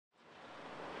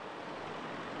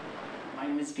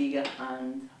is Bega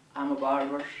and I'm a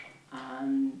barber,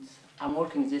 and I'm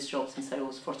working this job since I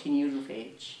was 14 years of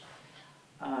age.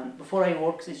 And before I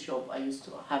worked this job, I used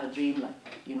to have a dream,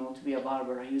 to be a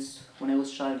barber. When I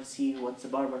was trying to see what the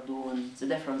barber do and the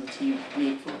difference that he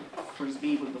made for his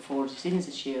people before they sit in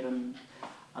the chair and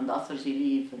after they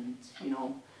leave, and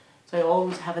So I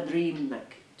always have a dream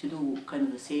to do kind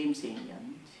of the same thing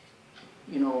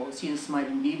and see the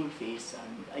smiling people face,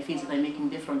 and I feel that I'm making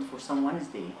difference for someone's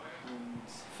day. And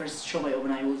first job I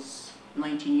opened, I was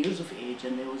 19 years of age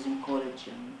and I was in college,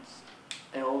 and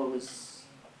I always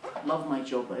love my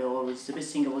job. The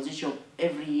best thing about this job,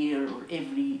 every year or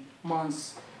every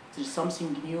month there's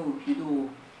something new you do,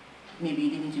 maybe you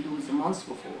didn't do it the months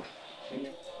before.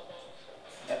 Seeing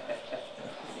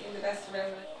the best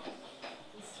around it.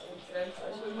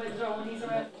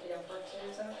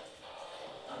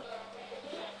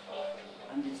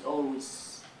 And it's always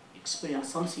experience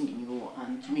something new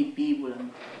and to meet people,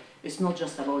 and it's not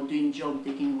just about doing job,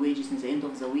 taking wages in the end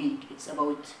of the week. It's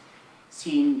about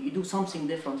seeing you do something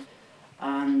different.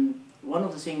 And one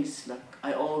of the things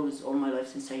I always, all my life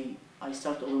since I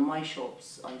started all my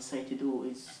shops, I try to do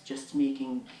is just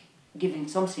giving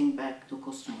something back to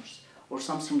customers or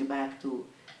something back to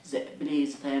the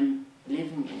place that I'm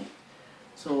living in.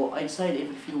 So I decide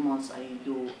every few months I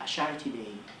do a charity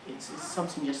day. It's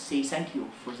something just say thank you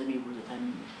for the people that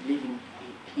I'm living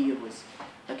here with.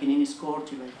 Like in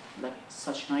Enniscorthy, like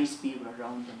such nice people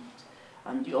around,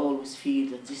 and you always feel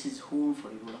that this is home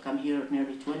for you. I'm here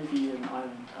nearly 12 years in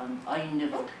Ireland, and I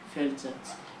never felt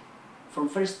that. From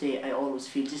first day I always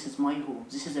feel this is my home.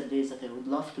 This is a place that I would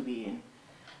love to be in.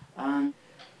 And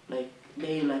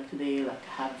day like today,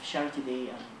 have charity day,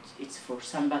 and it's for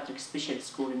St. Patrick's Special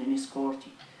School in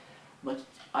Enniscorthy. But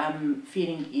I'm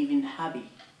feeling even happy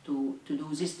to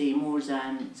do this day more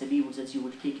than the people that you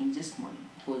were taking this money,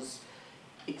 because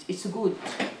it's good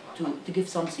to give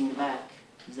something back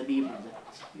to the people that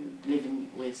you're living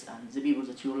with and the people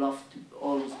that you love to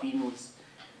always be with.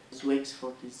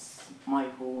 Wexford is my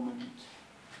home, and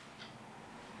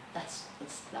that's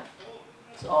that.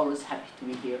 So always happy to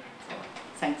be here. So,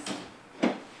 thanks.